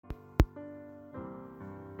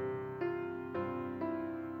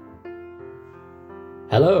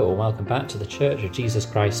Hello and welcome back to the Church of Jesus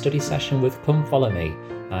Christ study session with Come Follow Me.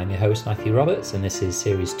 I'm your host Matthew Roberts and this is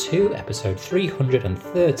Series 2, Episode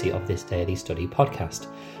 330 of this daily study podcast.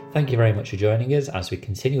 Thank you very much for joining us as we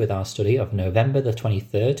continue with our study of November the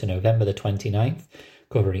 23rd to November the 29th,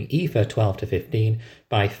 covering Ether 12 to 15,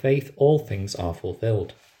 By Faith All Things Are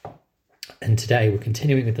Fulfilled. And today we're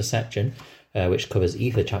continuing with the section which covers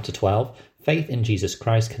Ether chapter 12, Faith in Jesus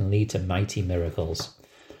Christ Can Lead to Mighty Miracles.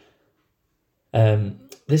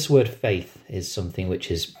 This word faith is something which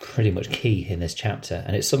is pretty much key in this chapter,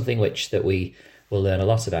 and it's something that we will learn a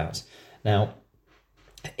lot about. Now,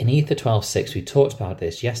 in Ether 12:6, we talked about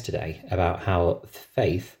this yesterday, about how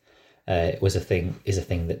faith is a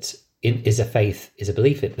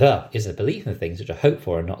belief in things which are hoped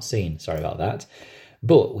for and not seen. Sorry about that.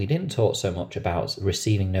 But we didn't talk so much about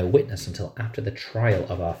receiving no witness until after the trial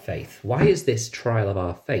of our faith. Why is this trial of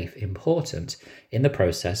our faith important in the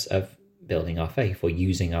process of building our faith or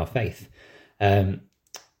using our faith? In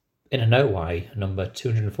a note why, number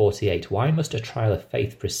 248, why must a trial of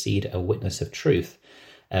faith precede a witness of truth?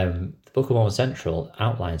 The Book of Mormon Central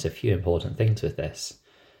outlines a few important things with this.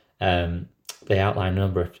 They outline a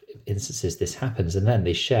number of instances this happens, and then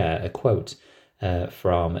they share a quote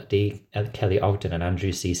from D. Kelly Ogden and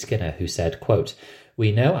Andrew C. Skinner, who said, quote,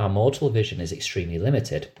 "We know our mortal vision is extremely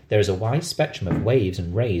limited. There is a wide spectrum of waves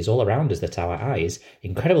and rays all around us that our eyes,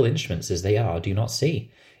 incredible instruments as they are, do not see.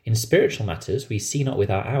 In spiritual matters, we see not with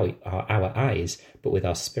our eyes, but with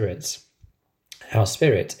our spirits. Our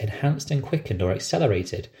spirit, enhanced and quickened or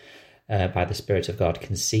accelerated by the Spirit of God,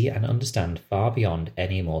 can see and understand far beyond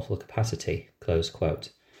any mortal capacity." Close quote.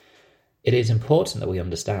 It is important that we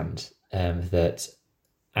understand that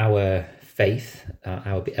our faith,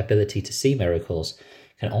 our ability to see miracles,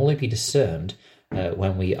 can only be discerned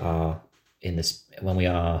when we are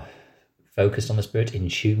focused on the Spirit, in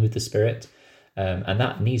tune with the Spirit, and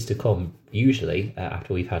that needs to come usually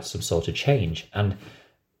after we've had some sort of change. And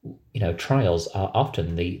trials are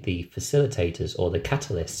often the facilitators or the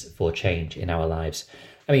catalysts for change in our lives.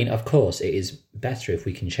 I mean, of course, it is better if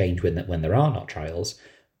we can change when there are not trials,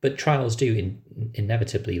 but trials do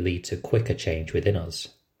inevitably lead to quicker change within us.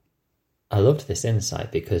 I loved this insight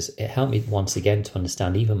because it helped me once again to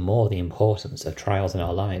understand even more the importance of trials in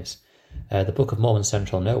our lives. The Book of Mormon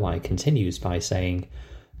Central Note Why continues by saying,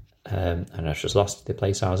 and I just lost the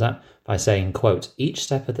place I was at, by saying, quote, "Each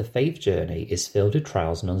step of the faith journey is filled with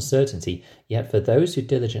trials and uncertainty, yet for those who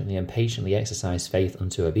diligently and patiently exercise faith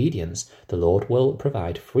unto obedience, the Lord will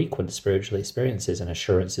provide frequent spiritual experiences and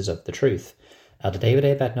assurances of the truth." Elder David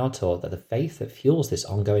A. Bednar taught that the faith that fuels this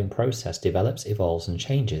ongoing process develops, evolves, and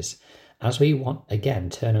changes. As we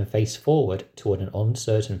turn and face forward toward an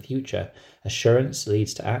uncertain future, assurance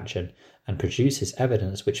leads to action and produces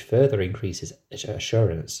evidence which further increases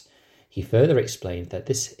assurance. He further explained that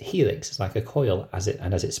this helix is like a coil, as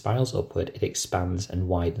it spirals upward, it expands and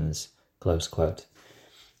widens. Close quote.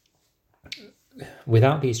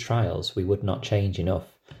 Without these trials, we would not change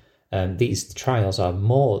enough. These trials are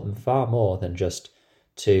far more than just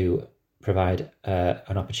to provide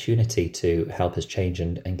an opportunity to help us change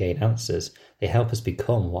and gain answers. They help us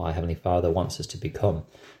become what our Heavenly Father wants us to become.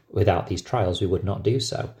 Without these trials, we would not do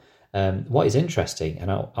so. What is interesting, and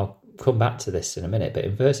I'll come back to this in a minute, but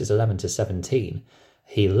in verses 11 to 17,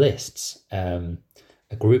 he lists a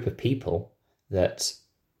group of people that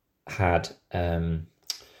had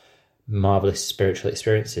marvelous spiritual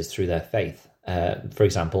experiences through their faith. For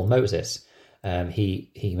example, Moses.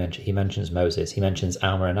 He mentions Moses. He mentions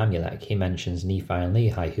Alma and Amulek. He mentions Nephi and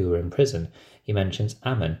Lehi, who were in prison. He mentions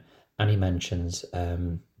Ammon, and he mentions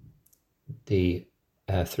the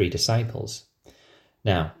 3 disciples.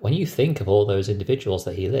 Now, when you think of all those individuals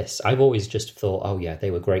that he lists, I've always just thought, oh yeah,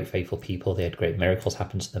 they were great, faithful people. They had great miracles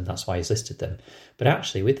happen to them. That's why he's listed them. But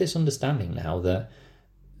actually, with this understanding now that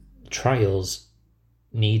trials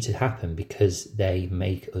need to happen because they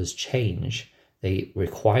make us change, they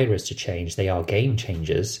require us to change, they are game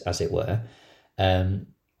changers, as it were, then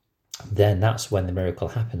that's when the miracle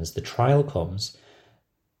happens. The trial comes,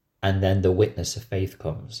 and then the witness of faith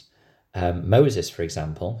comes. Moses, for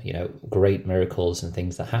example, great miracles and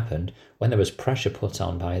things that happened when there was pressure put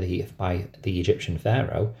on by the Egyptian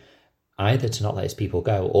Pharaoh, either to not let his people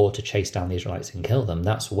go or to chase down the Israelites and kill them.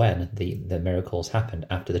 That's when the miracles happened,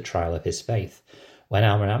 after the trial of his faith. When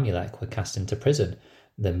Alma and Amulek were cast into prison,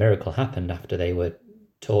 the miracle happened after they were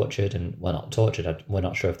tortured not tortured, we're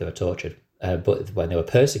not sure if they were tortured, but when they were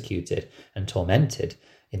persecuted and tormented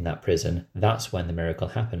in that prison, that's when the miracle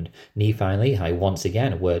happened. Nephi and Lehi, once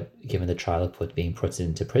again, were given the trial of being put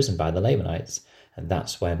into prison by the Lamanites, and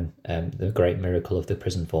that's when the great miracle of the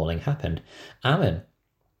prison falling happened. Ammon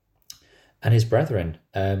and his brethren.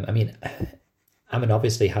 Ammon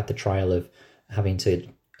obviously had the trial of having to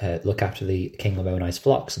look after the king of Moroni's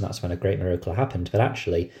flocks, and that's when a great miracle happened. But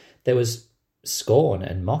actually, there was scorn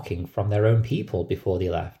and mocking from their own people before they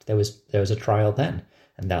left. There was a trial then,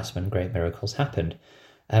 and that's when great miracles happened.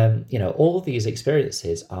 All of these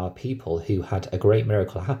experiences are people who had a great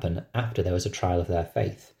miracle happen after there was a trial of their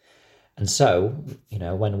faith. And so,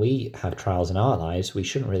 when we have trials in our lives, we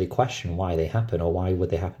shouldn't really question why they happen or why would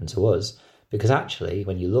they happen to us. Because actually,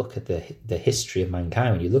 when you look at the history of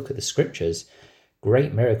mankind, when you look at the scriptures,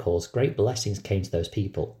 great miracles, great blessings came to those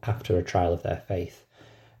people after a trial of their faith.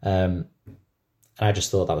 And I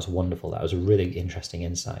just thought that was wonderful. That was a really interesting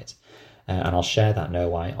insight. And I'll share that know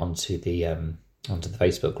why onto the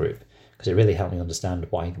Facebook group, because it really helped me understand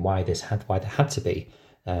why there had to be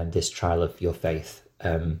this trial of your faith,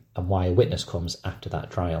 and why a witness comes after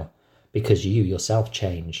that trial, because you yourself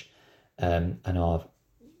change and are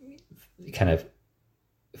kind of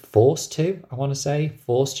forced to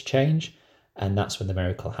change, and that's when the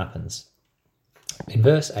miracle happens. In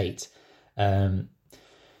verse 8,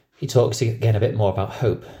 he talks again a bit more about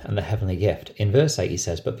hope and the heavenly gift. In verse 8 he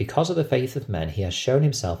says, "But because of the faith of men he has shown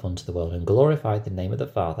himself unto the world, and glorified the name of the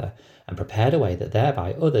Father, and prepared a way that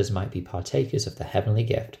thereby others might be partakers of the heavenly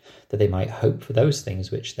gift, that they might hope for those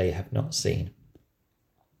things which they have not seen."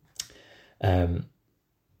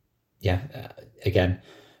 Again,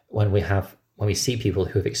 when we see people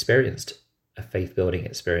who have experienced a faith-building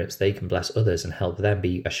experience, they can bless others and help them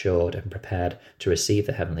be assured and prepared to receive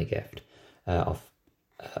the heavenly gift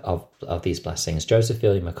of these blessings. Joseph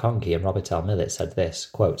Fielding McConkie and Robert L. Millett said this,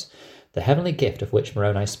 quote, "The heavenly gift of which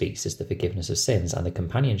Moroni speaks is the forgiveness of sins and the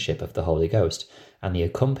companionship of the Holy Ghost, and the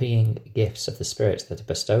accompanying gifts of the Spirit that are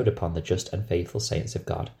bestowed upon the just and faithful saints of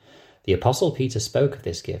God. The Apostle Peter spoke of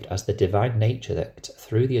this gift as the divine nature that,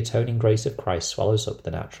 through the atoning grace of Christ, swallows up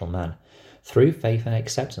the natural man. Through faith and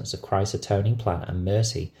acceptance of Christ's atoning plan and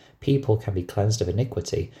mercy, people can be cleansed of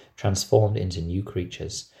iniquity, transformed into new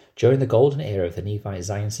creatures. During the golden era of the Nephite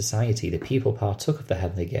Zion society, the people partook of the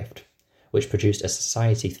heavenly gift, which produced a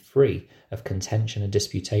society free of contention and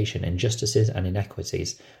disputation, injustices and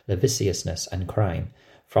inequities, lasciviousness and crime.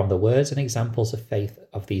 From the words and examples of faith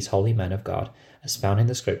of these holy men of God, as found in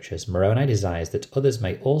the Scriptures, Moroni desires that others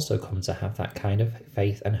may also come to have that kind of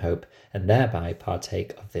faith and hope, and thereby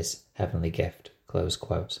partake of this heavenly gift." Close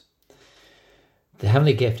quote. The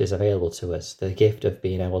heavenly gift is available to us, the gift of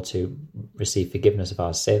being able to receive forgiveness of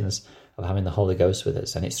our sins, of having the Holy Ghost with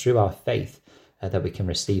us, and it's through our faith that we can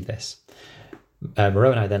receive this.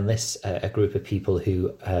 Moroni then lists a group of people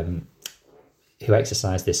who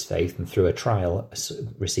exercised this faith and through a trial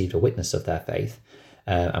received a witness of their faith,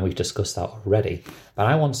 and we've discussed that already. But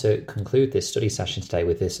I want to conclude this study session today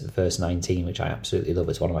with this verse 19, which I absolutely love.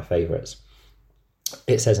 It's one of my favourites.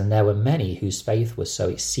 It says, "And there were many whose faith was so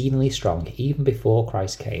exceedingly strong, even before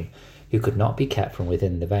Christ came, who could not be kept from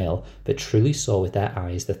within the veil, but truly saw with their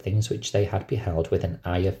eyes the things which they had beheld with an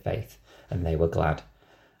eye of faith, and they were glad."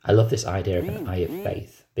 I love this idea of an eye of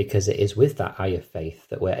faith, because it is with that eye of faith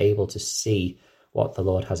that we're able to see what the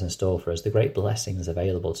Lord has in store for us, the great blessings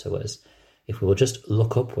available to us. If we will just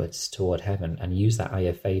look upwards toward heaven and use that eye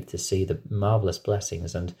of faith to see the marvellous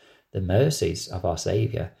blessings and the mercies of our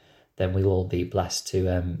Saviour, then we will be blessed to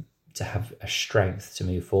have a strength to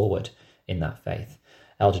move forward in that faith.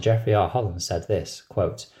 Elder Jeffrey R. Holland said this,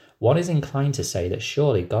 quote, "One is inclined to say that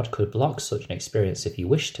surely God could block such an experience if he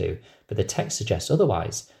wished to, but the text suggests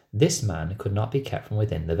otherwise. This man could not be kept from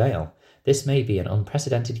within the veil. This may be an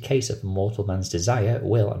unprecedented case of mortal man's desire,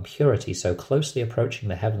 will, and purity so closely approaching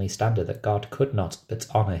the heavenly standard that God could not but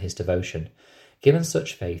honour his devotion. Given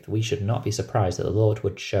such faith, we should not be surprised that the Lord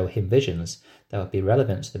would show him visions that would be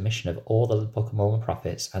relevant to the mission of all the Book of Mormon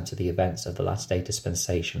prophets and to the events of the last day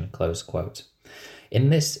dispensation." Close quote. In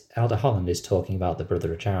this, Elder Holland is talking about the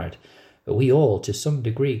brother of Jared, but we all, to some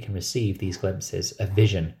degree, can receive these glimpses of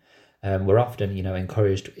vision. We're often,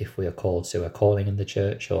 encouraged if we are called to a calling in the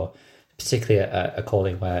church, or particularly a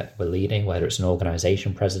calling where we're leading, whether it's an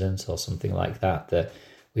organisation president or something like that, that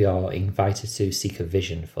we are invited to seek a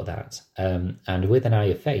vision for that. And with an eye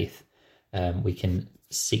of faith, we can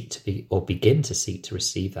begin to seek to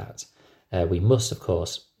receive that. We must, of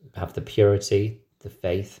course, have the purity, the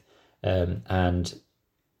faith, and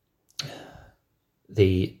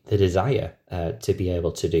the desire to be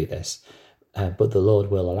able to do this. But the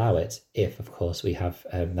Lord will allow it if, of course, we have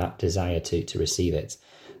that desire to receive it.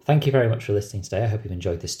 Thank you very much for listening today. I hope you've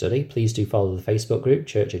enjoyed this study. Please do follow the Facebook group,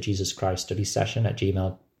 Church of Jesus Christ Study Session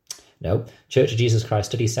Church of Jesus Christ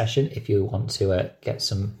Study Session, if you want to get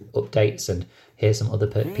some updates and hear some other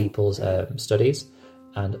people's studies.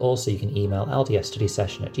 And also you can email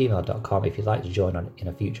ldsstudysession@gmail.com if you'd like to join in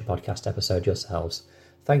a future podcast episode yourselves.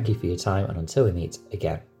 Thank you for your time, and until we meet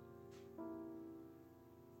again.